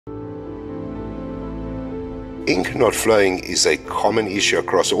Ink not flowing is a common issue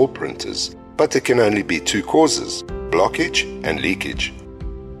across all printers, but there can only be two causes: blockage and leakage.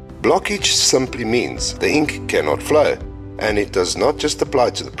 Blockage simply means the ink cannot flow, and it does not just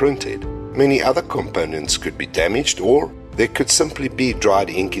apply to the printhead. Many other components could be damaged, or there could simply be dried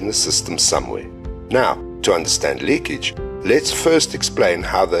ink in the system somewhere. Now, to understand leakage, let's first explain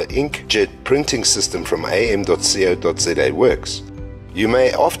how the Inkjet printing system from am.co.za works. You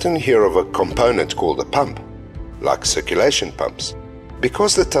may often hear of a component called a pump, like circulation pumps.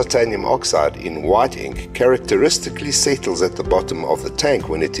 Because the titanium oxide in white ink characteristically settles at the bottom of the tank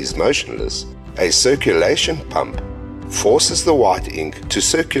when it is motionless, a circulation pump forces the white ink to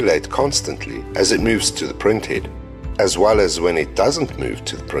circulate constantly as it moves to the printhead, as well as when it doesn't move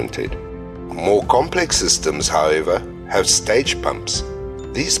to the printhead. More complex systems, however, have stage pumps.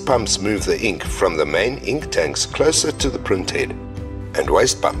 These pumps move the ink from the main ink tanks closer to the printhead, and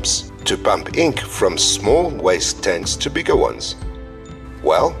waste pumps to pump ink from small waste tanks to bigger ones.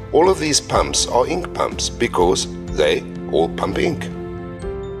 Well, all of these pumps are ink pumps because they all pump ink.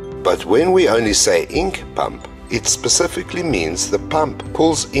 But when we only say ink pump, it specifically means the pump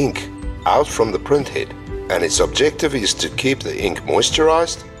pulls ink out from the printhead, and its objective is to keep the ink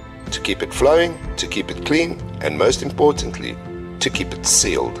moisturized, to keep it flowing, to keep it clean, and most importantly, to keep it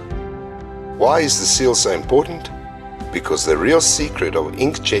sealed. Why is the seal so important? Because the real secret of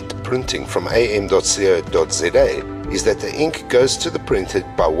inkjet printing from am.co.za is that the ink goes to the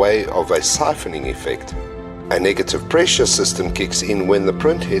printhead by way of a siphoning effect. A negative pressure system kicks in when the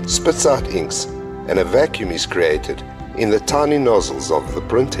printhead spits out inks, and a vacuum is created in the tiny nozzles of the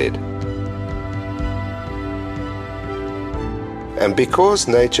printhead. And because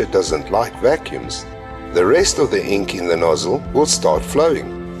nature doesn't like vacuums, the rest of the ink in the nozzle will start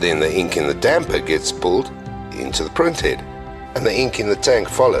flowing. Then the ink in the damper gets pulled into the printhead, and the ink in the tank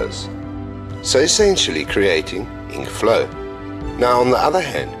follows, so essentially creating ink flow. Now on the other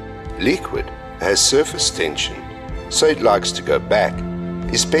hand, liquid has surface tension, so it likes to go back,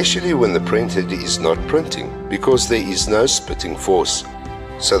 especially when the printhead is not printing, because there is no spitting force.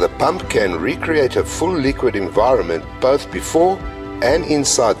 So the pump can recreate a full liquid environment both before and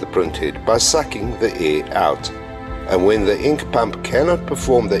inside the printhead by sucking the air out. And when the ink pump cannot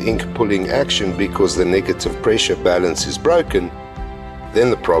perform the ink pulling action because the negative pressure balance is broken, then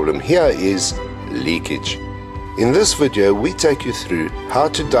the problem here is leakage. In this video, we take you through how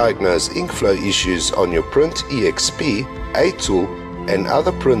to diagnose ink flow issues on your Print EXP, A-Tool, and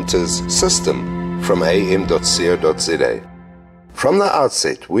other printers' system from am.co.za. From the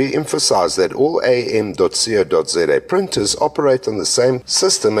outset, we emphasize that all am.co.za printers operate on the same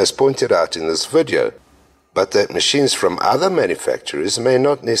system as pointed out in this video, but that machines from other manufacturers may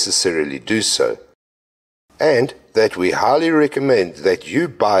not necessarily do so, and that we highly recommend that you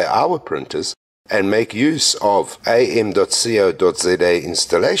buy our printers and make use of am.co.za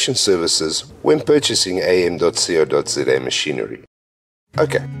installation services when purchasing am.co.za machinery.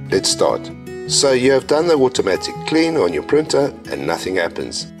 Okay, let's start. So you have done the automatic clean on your printer and nothing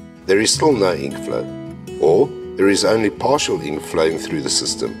happens. There is still no ink flow, or there is only partial ink flowing through the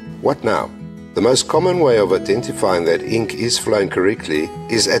system. What now? The most common way of identifying that ink is flowing correctly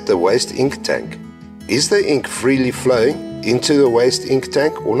is at the waste ink tank. Is the ink freely flowing into the waste ink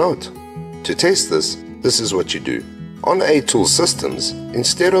tank or not? To test this is what you do. On A-Tool systems,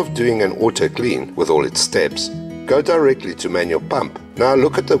 instead of doing an auto clean with all its steps, go directly to manual pump. Now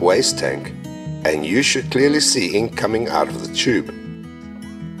look at the waste tank, and you should clearly see ink coming out of the tube.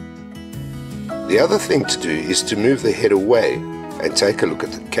 The other thing to do is to move the head away and take a look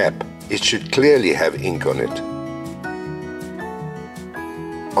at the cap. It should clearly have ink on it.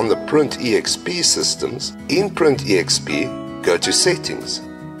 On the Print EXP systems, in Print EXP, go to Settings,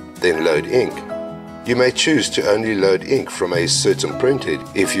 then Load Ink. You may choose to only load ink from a certain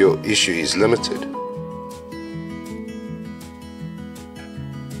printhead if your issue is limited.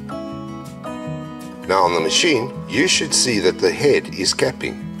 Now on the machine, you should see that the head is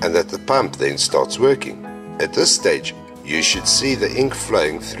capping and that the pump then starts working. At this stage, you should see the ink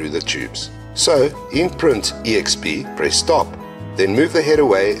flowing through the tubes. So, in Print EXP, press Stop, then move the head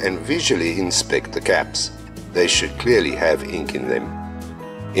away and visually inspect the caps. They should clearly have ink in them.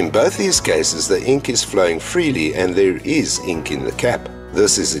 In both these cases, the ink is flowing freely and there is ink in the cap.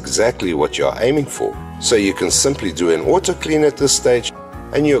 This is exactly what you are aiming for. So you can simply do an auto clean at this stage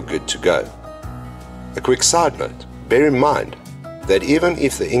and you're good to go. A quick side note, bear in mind that even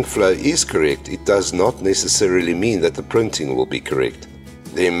if the ink flow is correct, it does not necessarily mean that the printing will be correct.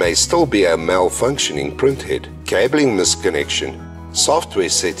 There may still be a malfunctioning printhead, cabling misconnection, software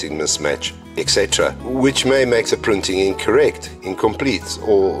setting mismatch, etc., which may make the printing incorrect, incomplete,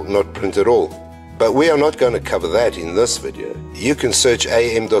 or not print at all. But we are not going to cover that in this video. You can search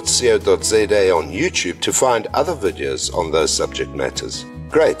am.co.za on YouTube to find other videos on those subject matters.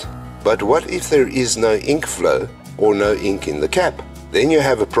 Great, but what if there is no ink flow or no ink in the cap? Then you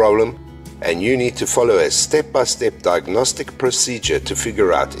have a problem and you need to follow a step-by-step diagnostic procedure to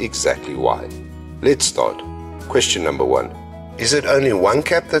figure out exactly why. Let's start. Question number 1. Is it only one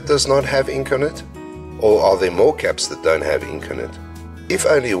cap that does not have ink on it? Or are there more caps that don't have ink on it? If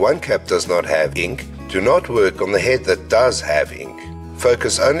only one cap does not have ink, do not work on the head that does have ink.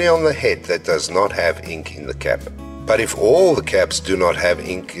 Focus only on the head that does not have ink in the cap. But if all the caps do not have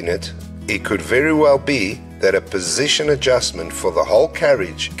ink in it, it could very well be that a position adjustment for the whole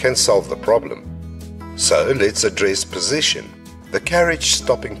carriage can solve the problem. So let's address position, the carriage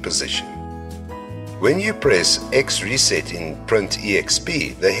stopping position. When you press X reset in Print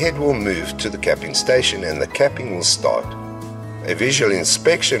EXP, the head will move to the capping station and the capping will start. A visual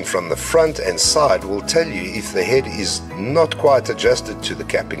inspection from the front and side will tell you if the head is not quite adjusted to the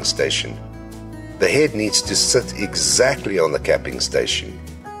capping station. The head needs to sit exactly on the capping station.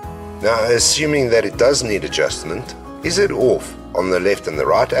 Now, assuming that it does need adjustment, is it off on the left and the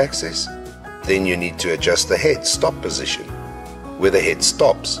right axis? Then you need to adjust the head stop position, where the head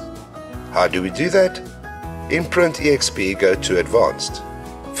stops. How do we do that? In Print EXP, go to Advanced,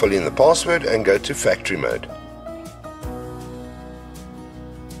 fill in the password and go to Factory Mode.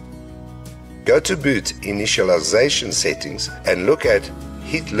 Go to Boot Initialization Settings and look at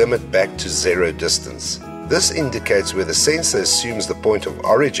Heat Limit Back to 0 Distance. This indicates where the sensor assumes the point of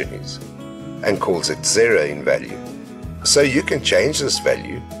origin is and calls it 0 in value. So you can change this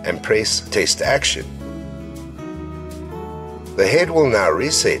value and press Test Action. The head will now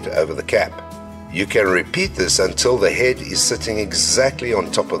reset over the cap. You can repeat this until the head is sitting exactly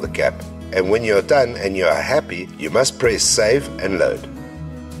on top of the cap, and when you are done and you are happy, you must press Save and Load.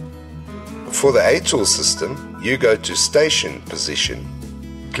 For the A-Tool system, you go to Station Position.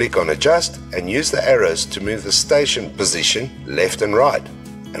 Click on Adjust and use the arrows to move the station position left and right.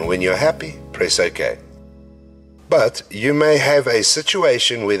 And when you're happy, press OK. But you may have a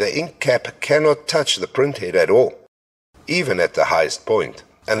situation where the ink cap cannot touch the print head at all, even at the highest point,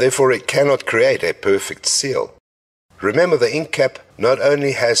 and therefore it cannot create a perfect seal. Remember, the ink cap not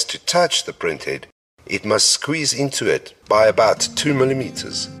only has to touch the print head, it must squeeze into it by about 2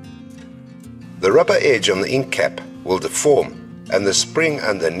 millimeters. The rubber edge on the ink cap will deform and the spring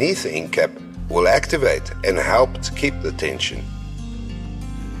underneath the ink cap will activate and help to keep the tension.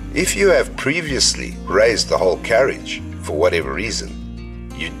 If you have previously raised the whole carriage for whatever reason,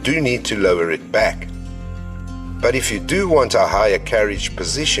 you do need to lower it back. But if you do want a higher carriage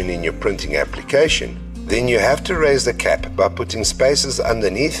position in your printing application, then you have to raise the cap by putting spaces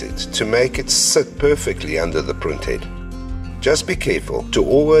underneath it to make it sit perfectly under the print head. Just be careful to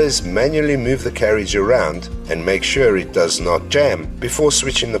always manually move the carriage around and make sure it does not jam before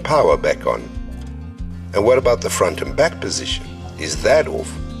switching the power back on. And what about the front and back position? Is that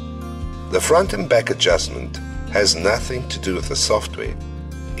off? The front and back adjustment has nothing to do with the software.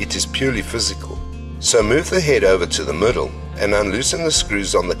 It is purely physical. So move the head over to the middle and unloosen the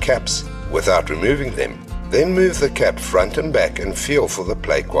screws on the caps without removing them. Then move the cap front and back and feel for the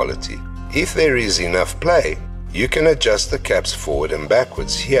play quality. If there is enough play, you can adjust the caps forward and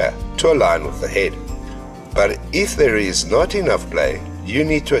backwards here to align with the head. But if there is not enough play, you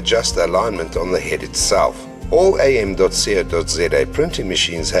need to adjust the alignment on the head itself. All am.co.za printing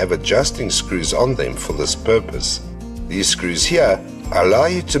machines have adjusting screws on them for this purpose. These screws here allow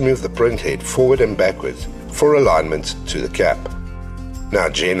you to move the print head forward and backward for alignment to the cap. Now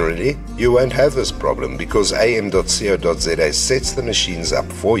generally, you won't have this problem because am.co.za sets the machines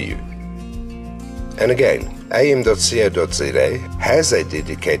up for you. And again, am.co.za has a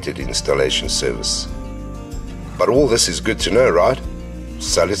dedicated installation service. But all this is good to know, right?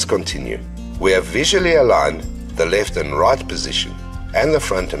 So let's continue. We have visually aligned the left and right position and the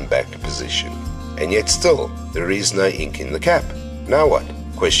front and back position, and yet still there is no ink in the cap. Now what?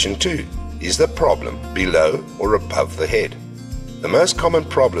 Question 2. Is the problem below or above the head? The most common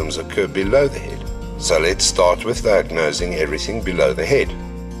problems occur below the head, so let's start with diagnosing everything below the head.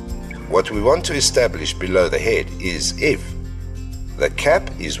 What we want to establish below the head is if the cap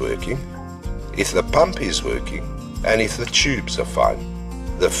is working, if the pump is working, and if the tubes are fine.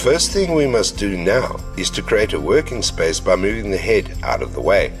 The first thing we must do now is to create a working space by moving the head out of the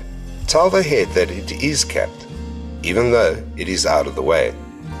way. Tell the head that it is capped, even though it is out of the way.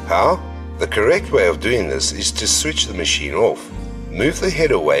 How? The correct way of doing this is to switch the machine off, move the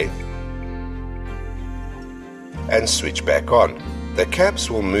head away, and switch back on. The caps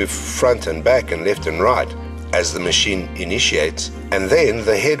will move front and back and left and right as the machine initiates, and then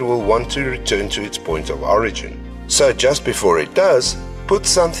the head will want to return to its point of origin. So just before it does, put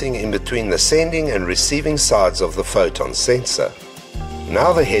something in between the sending and receiving sides of the photon sensor.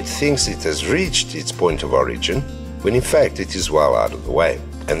 Now the head thinks it has reached its point of origin, when in fact it is well out of the way.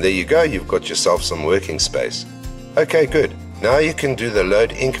 And there you go, you've got yourself some working space. Okay, good. Now you can do the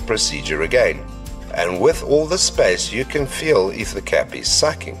load ink procedure again. And with all the space you can feel if the cap is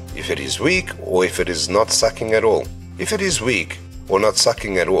sucking, if it is weak or if it is not sucking at all. If it is weak or not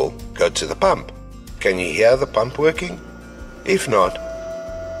sucking at all, go to the pump. Can you hear the pump working? If not,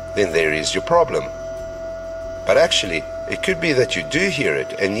 then there is your problem. But actually, it could be that you do hear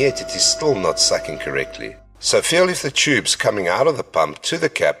it and yet it is still not sucking correctly. So feel if the tubes coming out of the pump to the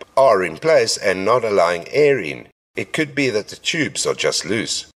cap are in place and not allowing air in. It could be that the tubes are just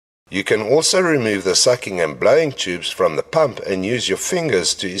loose. You can also remove the sucking and blowing tubes from the pump and use your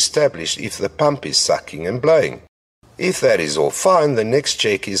fingers to establish if the pump is sucking and blowing. If that is all fine, the next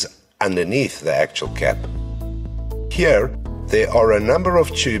check is underneath the actual cap. Here, there are a number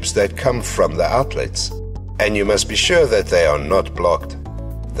of tubes that come from the outlets, and you must be sure that they are not blocked.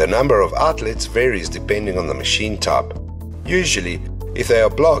 The number of outlets varies depending on the machine type. Usually, if they are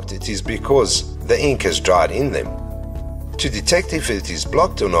blocked, it is because the ink has dried in them. To detect if it is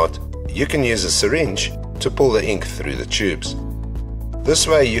blocked or not, you can use a syringe to pull the ink through the tubes. This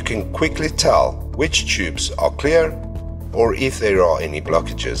way you can quickly tell which tubes are clear or if there are any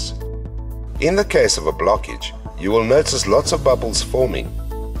blockages. In the case of a blockage, you will notice lots of bubbles forming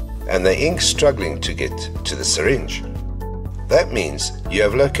and the ink struggling to get to the syringe. That means you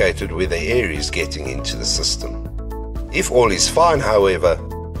have located where the air is getting into the system. If all is fine, however,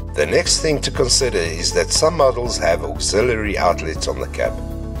 the next thing to consider is that some models have auxiliary outlets on the cap.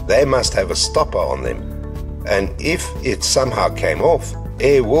 They must have a stopper on them, and if it somehow came off,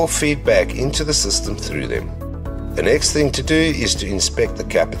 air will feed back into the system through them. The next thing to do is to inspect the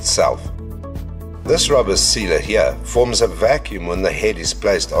cap itself. This rubber sealer here forms a vacuum when the head is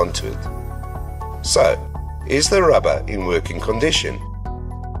placed onto it. So, is the rubber in working condition?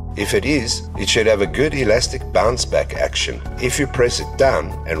 If it is, it should have a good elastic bounce back action if you press it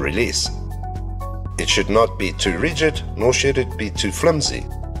down and release. It should not be too rigid, nor should it be too flimsy.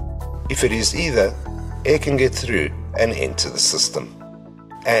 If it is either, air can get through and enter the system.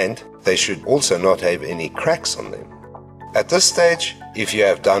 And they should also not have any cracks on them. At this stage, if you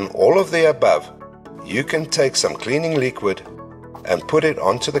have done all of the above, you can take some cleaning liquid and put it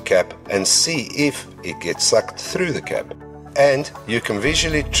onto the cap and see if it gets sucked through the cap. And you can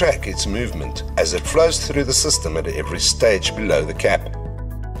visually track its movement as it flows through the system at every stage below the cap.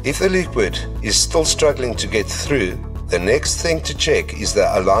 If the liquid is still struggling to get through, the next thing to check is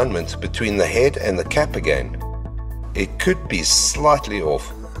the alignment between the head and the cap again. It could be slightly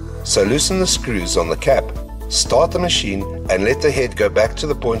off, so loosen the screws on the cap, start the machine and let the head go back to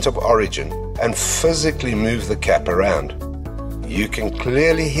the point of origin and physically move the cap around. You can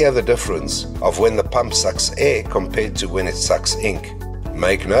clearly hear the difference of when the pump sucks air compared to when it sucks ink.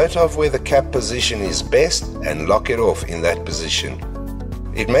 Make note of where the cap position is best and lock it off in that position.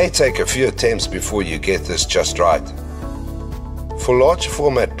 It may take a few attempts before you get this just right. For large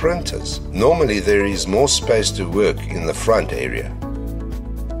format printers, normally there is more space to work in the front area.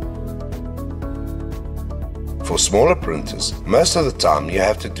 For smaller printers, most of the time you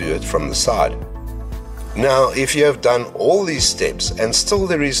have to do it from the side. Now, if you have done all these steps and still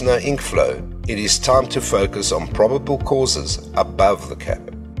there is no ink flow, it is time to focus on probable causes above the cap.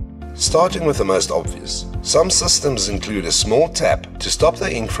 Starting with the most obvious, some systems include a small tap to stop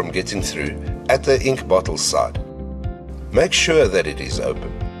the ink from getting through at the ink bottle side. Make sure that it is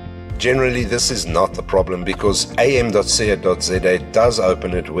open. Generally, this is not the problem because am.co.za does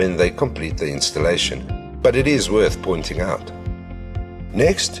open it when they complete the installation, but it is worth pointing out.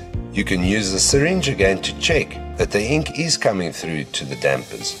 Next, you can use the syringe again to check that the ink is coming through to the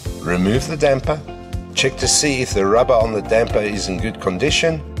dampers. Remove the damper, check to see if the rubber on the damper is in good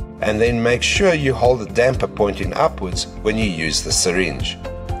condition, and then make sure you hold the damper pointing upwards when you use the syringe.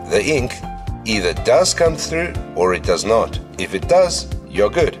 The ink either does come through or it does not. If it does, you're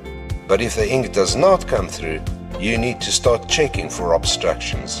good. But if the ink does not come through, you need to start checking for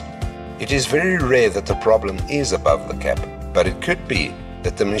obstructions. It is very rare that the problem is above the cap, but it could be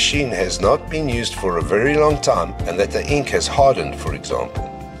that the machine has not been used for a very long time and that the ink has hardened, for example.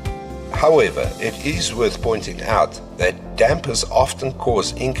 However, it is worth pointing out that dampers often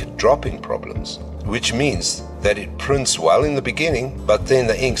cause ink dropping problems, which means that it prints well in the beginning, but then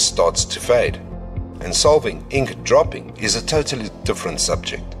the ink starts to fade. And solving ink dropping is a totally different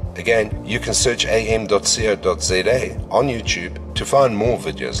subject. Again, you can search am.co.za on YouTube to find more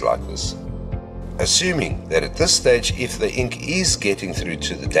videos like this. Assuming that at this stage, if the ink is getting through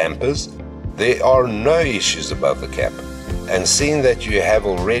to the dampers, there are no issues above the cap, and seeing that you have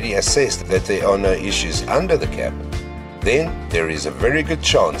already assessed that there are no issues under the cap, then there is a very good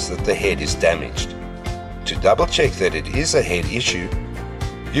chance that the head is damaged. To double check that it is a head issue,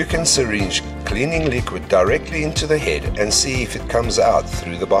 you can syringe cleaning liquid directly into the head and see if it comes out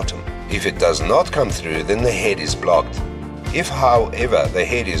through the bottom. If it does not come through, then the head is blocked. If, however, the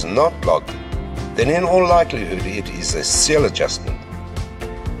head is not blocked, then in all likelihood it is a seal adjustment.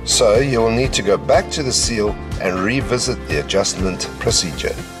 So you will need to go back to the seal and revisit the adjustment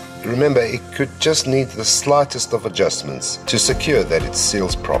procedure. Remember, it could just need the slightest of adjustments to secure that it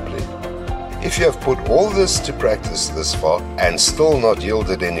seals properly. If you have put all this to practice this far and still not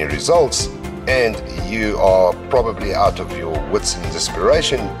yielded any results, and you are probably out of your wits in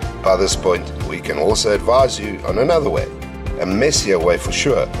desperation by this point, we can also advise you on another way. A messier way for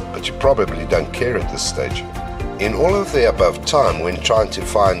sure, but you probably don't care at this stage. In all of the above time, when trying to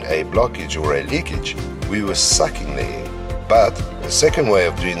find a blockage or a leakage, we were sucking the air. But the second way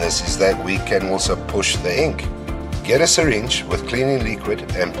of doing this is that we can also push the ink. Get a syringe with cleaning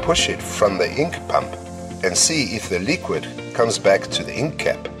liquid and push it from the ink pump and see if the liquid comes back to the ink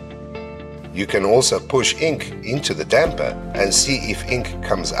cap. You can also push ink into the damper and see if ink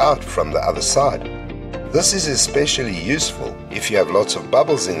comes out from the other side. This is especially useful if you have lots of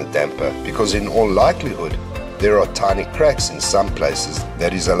bubbles in the damper, because in all likelihood there are tiny cracks in some places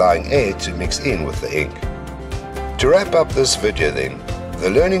that is allowing air to mix in with the ink. To wrap up this video then, the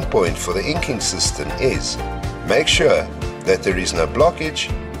learning point for the inking system is: make sure that there is no blockage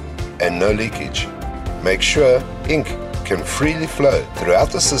and no leakage. Make sure ink can freely flow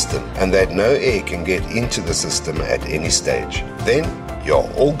throughout the system and that no air can get into the system at any stage. Then you're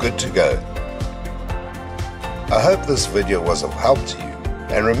all good to go. I hope this video was of help to you,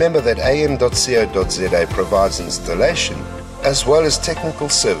 and remember that am.co.za provides installation as well as technical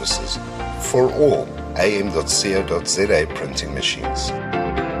services for all am.co.za printing machines.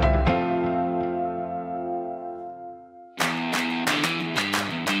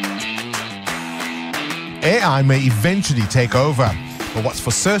 AI may eventually take over, but what's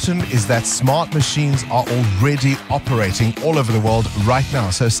for certain is that smart machines are already operating all over the world right now.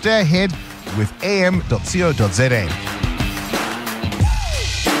 So stay ahead with am.co.za.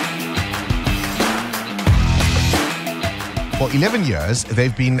 For 11 years,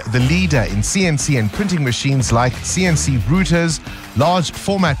 they've been the leader in CNC and printing machines like CNC routers, large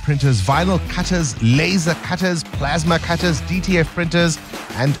format printers, vinyl cutters, laser cutters, plasma cutters, DTF printers,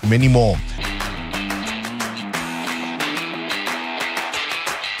 and many more.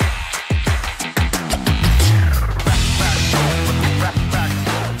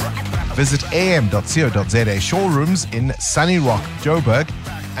 Visit am.co.za showrooms in Sunny Rock, Joburg,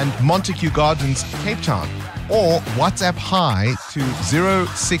 and Montague Gardens, Cape Town, or WhatsApp hi to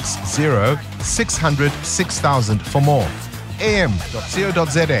 060 600 6000 for more.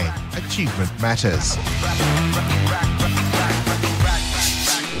 am.co.za. Achievement matters.